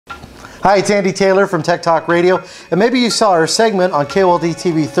Hi, it's Andy Taylor from Tech Talk Radio, and maybe you saw our segment on KOLD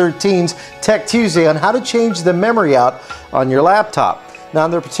TV 13's Tech Tuesday on how to change the memory out on your laptop. Now,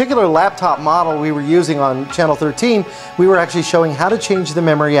 on the particular laptop model we were using on Channel 13, we were actually showing how to change the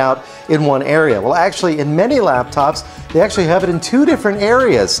memory out in one area. Well, actually, in many laptops, they actually have it in two different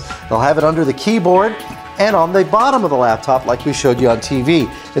areas. They'll have it under the keyboard and on the bottom of the laptop, like we showed you on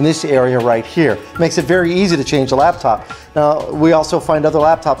TV, in this area right here. It makes it very easy to change the laptop. Now, we also find other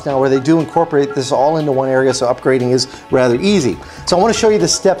laptops now where they do incorporate this all into one area, so upgrading is rather easy. So I want to show you the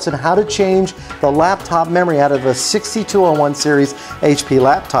steps on how to change the laptop memory out of a 6201 series HP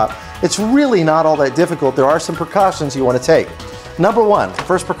laptop. It's really not all that difficult. There are some precautions you want to take. Number one,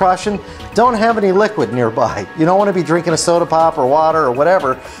 first precaution, don't have any liquid nearby. You don't want to be drinking a soda pop or water or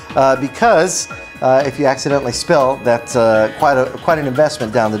whatever because if you accidentally spill, that's quite an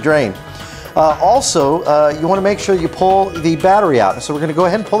investment down the drain. Also, you want to make sure you pull the battery out. So we're going to go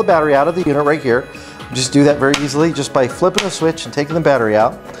ahead and pull the battery out of the unit right here. Just do that very easily just by flipping the switch and taking the battery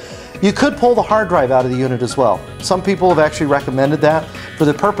out. You could pull the hard drive out of the unit as well. Some people have actually recommended that. For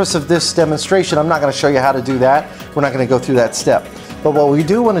the purpose of this demonstration, I'm not going to show you how to do that. We're not going to go through that step. But what we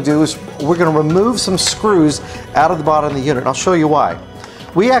do want to do is we're going to remove some screws out of the bottom of the unit, and I'll show you why.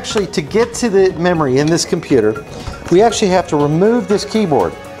 We actually, to get to the memory in this computer, we actually have to remove this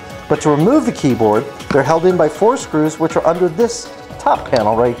keyboard. But to remove the keyboard, they're held in by 4 screws, which are under this top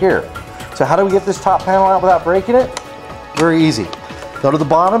panel right here. So how do we get this top panel out without breaking it? Very easy. Go to the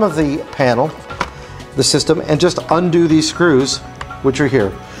bottom of the panel, the system, and just undo these screws, which are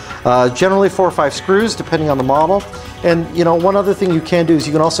here. Generally 4 or 5 screws, depending on the model. And you know, one other thing you can do is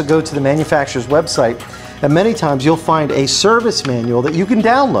you can also go to the manufacturer's website, and many times you'll find a service manual that you can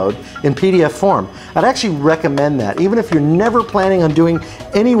download in PDF form. I'd actually recommend that, even if you're never planning on doing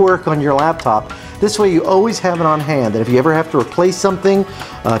any work on your laptop. This way you always have it on hand, and if you ever have to replace something,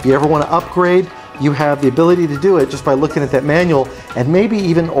 if you ever want to upgrade, you have the ability to do it just by looking at that manual and maybe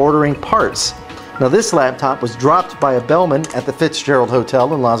even ordering parts. Now, this laptop was dropped by a bellman at the Fitzgerald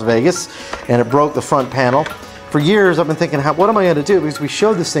Hotel in Las Vegas, and it broke the front panel. For years, I've been thinking, what am I going to do? Because we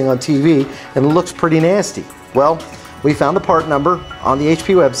showed this thing on TV, and it looks pretty nasty. Well, we found the part number on the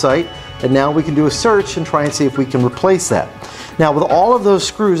HP website, and now we can do a search and try and see if we can replace that. Now, with all of those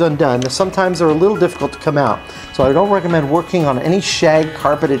screws undone, sometimes they're a little difficult to come out, so I don't recommend working on any shag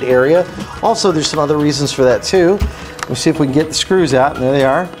carpeted area. Also, there's some other reasons for that too. We'll see if we can get the screws out, and there they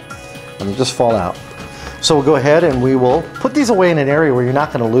are, and they just fall out. So we'll go ahead and we will put these away in an area where you're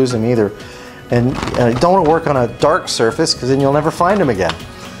not going to lose them either. And don't want to work on a dark surface because then you'll never find them again.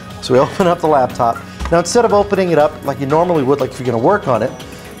 So we open up the laptop. Now, instead of opening it up like you normally would, like if you're going to work on it,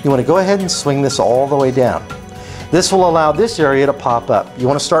 you want to go ahead and swing this all the way down. This will allow this area to pop up. You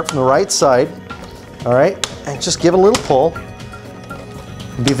want to start from the right side, all right, and just give it a little pull.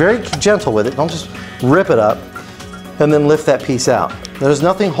 Be very gentle with it. Don't just rip it up, and then lift that piece out. There's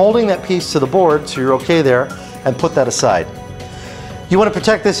nothing holding that piece to the board, so you're okay there, and put that aside. You want to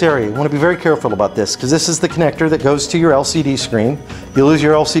protect this area. You want to be very careful about this because this is the connector that goes to your LCD screen. You lose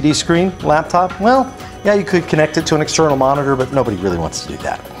your LCD screen laptop? Well, yeah, you could connect it to an external monitor, but nobody really wants to do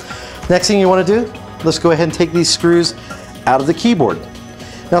that. Next thing you want to do, let's go ahead and take these screws out of the keyboard.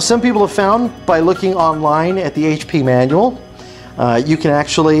 Now, some people have found by looking online at the HP manual, you can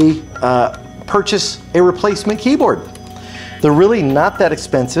actually purchase a replacement keyboard. They're really not that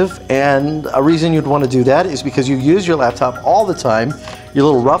expensive, and a reason you'd want to do that is because you use your laptop all the time, you're a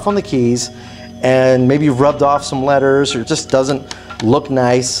little rough on the keys, and maybe you've rubbed off some letters or it just doesn't look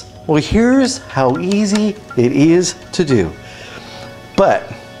nice. Well, here's how easy it is to do.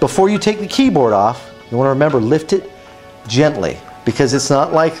 But before you take the keyboard off, you want to remember, lift it gently, because it's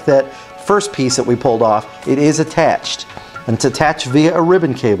not like that first piece that we pulled off. It is attached, and it's attached via a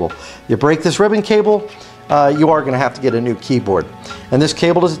ribbon cable. You break this ribbon cable, you are going to have to get a new keyboard. And this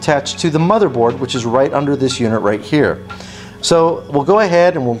cable is attached to the motherboard, which is right under this unit right here. So we'll go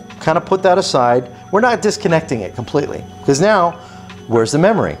ahead and we'll kind of put that aside. We're not disconnecting it completely, because now, where's the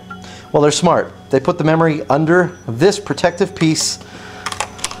memory? Well, they're smart. They put the memory under this protective piece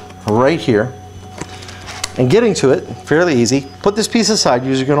right here. And getting to it, fairly easy. Put this piece aside.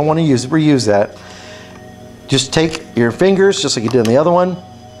 You're going to want to reuse that. Just take your fingers, just like you did on the other one,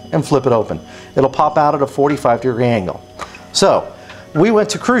 and flip it open. It'll pop out at a 45-degree angle. So we went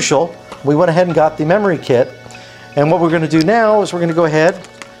to Crucial. We went ahead and got the memory kit. And what we're going to do now is we're going to go ahead,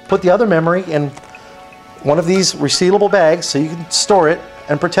 put the other memory in one of these resealable bags so you can store it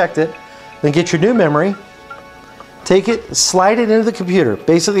and protect it. Then get your new memory, take it, slide it into the computer.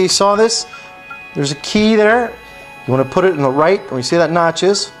 Basically, you saw this. There's a key there. You want to put it in the right, where you see that notch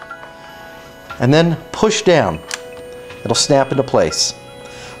is, and then push down. It'll snap into place.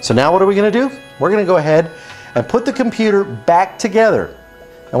 So now what are we going to do? We're going to go ahead and put the computer back together.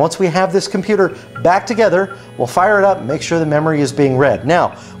 And once we have this computer back together, we'll fire it up and make sure the memory is being read.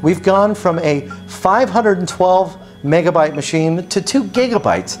 Now, we've gone from a 512 megabyte machine to 2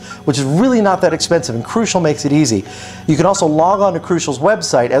 gigabytes, which is really not that expensive, and Crucial makes it easy. You can also log on to Crucial's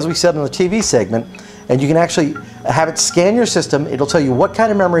website, as we said in the TV segment, and you can actually have it scan your system. It'll tell you what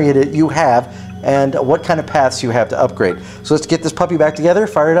kind of memory you have and what kind of paths you have to upgrade. So let's get this puppy back together,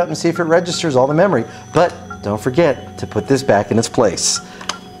 fire it up, and see if it registers all the memory. But don't forget to put this back in its place.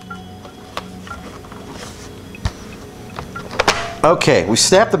 Okay, we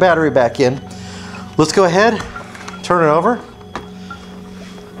snapped the battery back in. Let's go ahead, turn it over,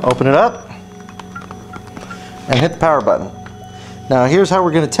 open it up, and hit the power button. Now here's how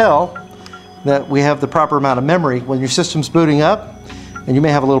we're going to tell that we have the proper amount of memory. When your system's booting up, and you may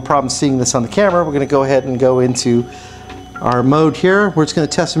have a little problem seeing this on the camera, we're going to go ahead and go into our mode here where it's going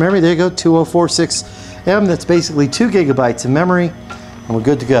to test the memory. There you go, 2046M. That's basically 2 gigabytes of memory, and we're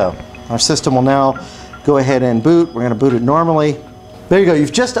good to go. Our system will now go ahead and boot. We're going to boot it normally. There you go,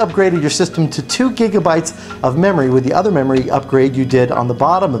 you've just upgraded your system to 2 gigabytes of memory with the other memory upgrade you did on the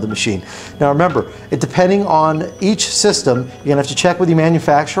bottom of the machine. Now remember, depending on each system, you're going to have to check with your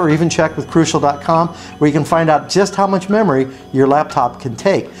manufacturer or even check with Crucial.com, where you can find out just how much memory your laptop can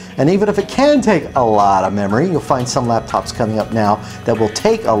take. And even if it can take a lot of memory, you'll find some laptops coming up now that will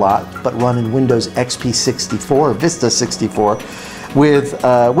take a lot but run in Windows XP64 or Vista 64. With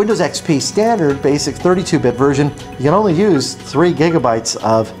Windows XP standard basic 32-bit version, you can only use 3 gigabytes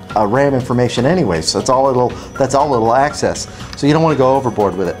of RAM information anyway, so that's all it'll access. So you don't want to go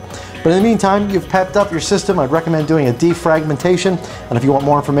overboard with it. But in the meantime, you've pepped up your system. I'd recommend doing a defragmentation, and if you want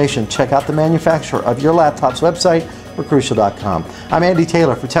more information, check out the manufacturer of your laptop's website or Crucial.com. I'm Andy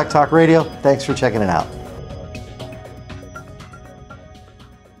Taylor for Tech Talk Radio. Thanks for checking it out.